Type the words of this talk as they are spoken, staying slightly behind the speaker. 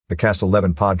The Cast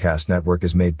 11 Podcast Network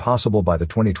is made possible by the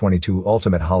 2022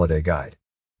 Ultimate Holiday Guide.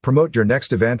 Promote your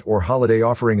next event or holiday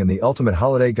offering in the Ultimate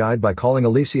Holiday Guide by calling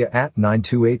Alicia at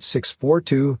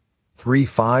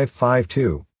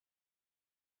 928-642-3552.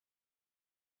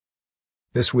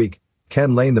 This week,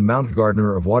 Ken Lane, the mountain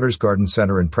gardener of Waters Garden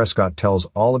Center in Prescott, tells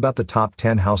all about the top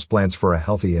 10 houseplants for a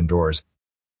healthy indoors.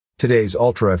 Today's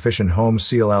ultra-efficient homes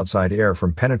seal outside air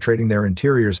from penetrating their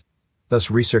interiors, thus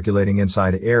recirculating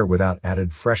inside air without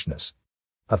added freshness.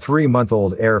 A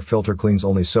 3-month-old air filter cleans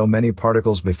only so many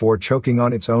particles before choking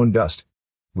on its own dust.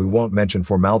 We won't mention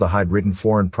formaldehyde-ridden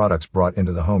foreign products brought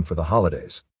into the home for the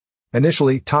holidays.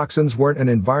 Initially, toxins weren't an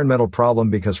environmental problem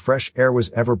because fresh air was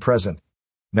ever present.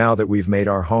 Now that we've made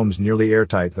our homes nearly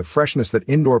airtight, the freshness that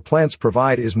indoor plants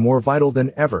provide is more vital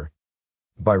than ever.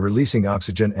 By releasing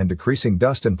oxygen and decreasing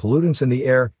dust and pollutants in the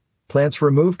air, plants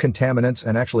remove contaminants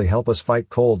and actually help us fight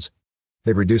colds.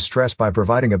 They reduce stress by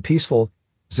providing a peaceful,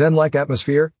 zen-like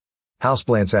atmosphere.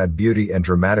 Houseplants add beauty and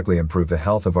dramatically improve the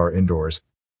health of our indoors.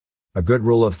 A good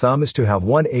rule of thumb is to have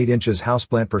 1 8-inch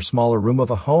houseplant per smaller room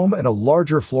of a home and a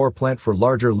larger floor plant for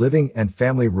larger living and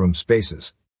family room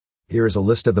spaces. Here is a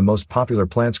list of the most popular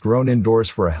plants grown indoors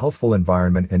for a healthful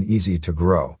environment and easy to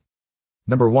grow.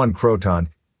 Number 1. Croton.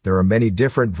 There are many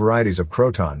different varieties of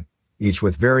croton, each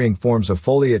with varying forms of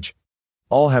foliage.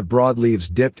 All have broad leaves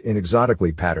dipped in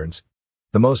exotically patterns.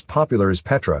 The most popular is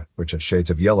Petra, which has shades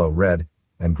of yellow, red,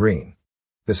 and green.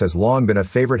 This has long been a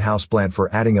favorite houseplant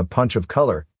for adding a punch of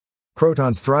color.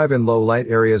 Crotons thrive in low light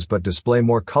areas but display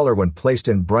more color when placed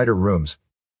in brighter rooms.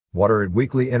 Water at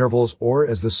weekly intervals or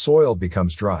as the soil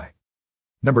becomes dry.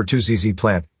 Number 2. ZZ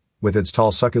plant. With its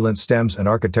tall succulent stems and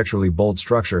architecturally bold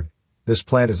structure, this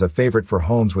plant is a favorite for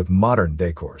homes with modern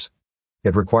decors.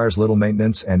 It requires little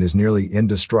maintenance and is nearly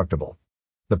indestructible.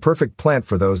 The perfect plant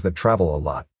for those that travel a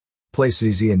lot. Place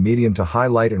ZZ in medium to high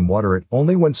light and water it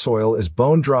only when soil is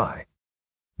bone dry.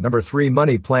 Number 3.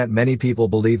 Money plant. Many people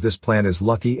believe this plant is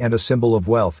lucky and a symbol of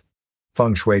wealth.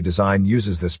 Feng Shui design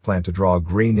uses this plant to draw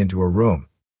green into a room.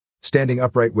 Standing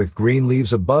upright with green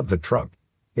leaves above the trunk,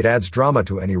 it adds drama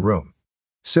to any room.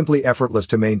 Simply effortless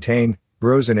to maintain,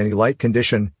 grows in any light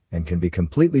condition, and can be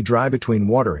completely dry between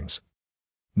waterings.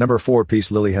 Number 4.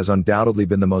 Peace lily has undoubtedly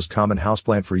been the most common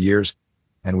houseplant for years,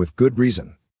 and with good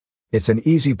reason. It's an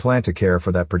easy plant to care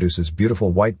for that produces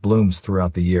beautiful white blooms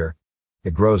throughout the year.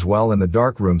 It grows well in the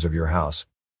dark rooms of your house.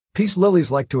 Peace lilies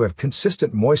like to have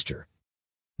consistent moisture.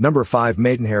 Number 5.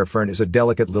 Maidenhair fern is a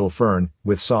delicate little fern,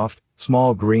 with soft,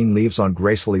 small green leaves on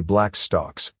gracefully black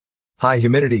stalks. High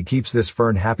humidity keeps this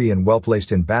fern happy and well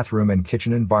placed in bathroom and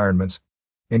kitchen environments.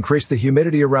 Increase the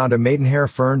humidity around a maidenhair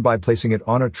fern by placing it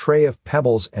on a tray of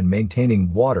pebbles and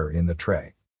maintaining water in the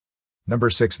tray. Number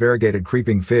 6. Variegated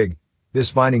creeping fig.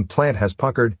 This vining plant has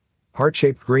puckered,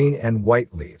 heart-shaped green and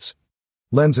white leaves.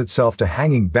 Lends itself to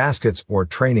hanging baskets or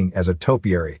training as a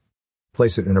topiary.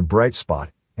 Place it in a bright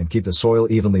spot and keep the soil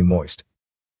evenly moist.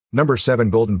 Number 7.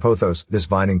 Golden pothos. This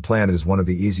vining plant is one of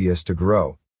the easiest to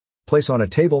grow. Place on a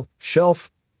table,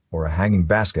 shelf, or a hanging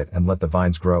basket and let the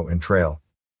vines grow and trail.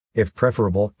 If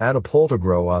preferable, add a pole to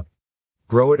grow up.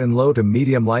 Grow it in low to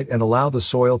medium light and allow the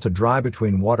soil to dry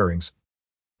between waterings.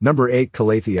 Number 8.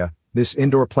 Calathea. This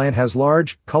indoor plant has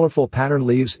large, colorful pattern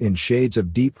leaves in shades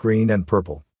of deep green and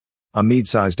purple. A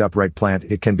mid-sized upright plant,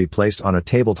 it can be placed on a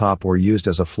tabletop or used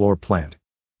as a floor plant.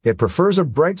 It prefers a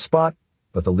bright spot,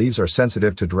 but the leaves are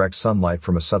sensitive to direct sunlight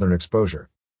from a southern exposure.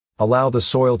 Allow the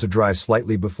soil to dry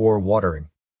slightly before watering.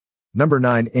 Number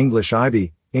 9. English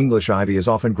ivy. English ivy is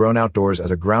often grown outdoors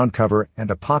as a ground cover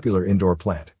and a popular indoor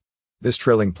plant. This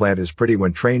trailing plant is pretty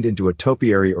when trained into a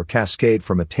topiary or cascade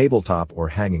from a tabletop or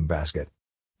hanging basket.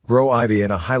 Grow ivy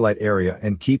in a highlight area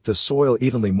and keep the soil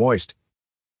evenly moist.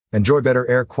 Enjoy better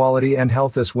air quality and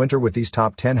health this winter with these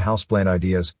top 10 houseplant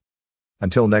ideas.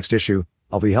 Until next issue,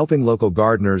 I'll be helping local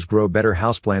gardeners grow better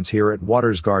houseplants here at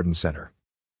Waters Garden Center.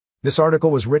 This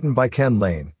article was written by Ken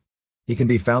Lane. He can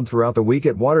be found throughout the week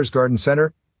at Waters Garden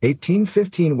Center,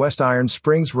 1815 West Iron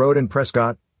Springs Road in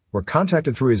Prescott, or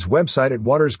contacted through his website at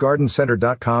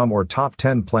watersgardencenter.com or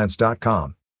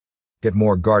top10plants.com. Get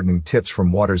more gardening tips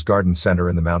from Waters Garden Center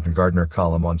in the Mountain Gardener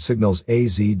column on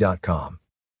signalsaz.com.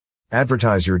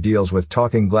 Advertise your deals with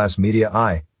Talking Glass Media.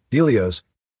 Delios.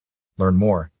 Learn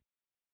more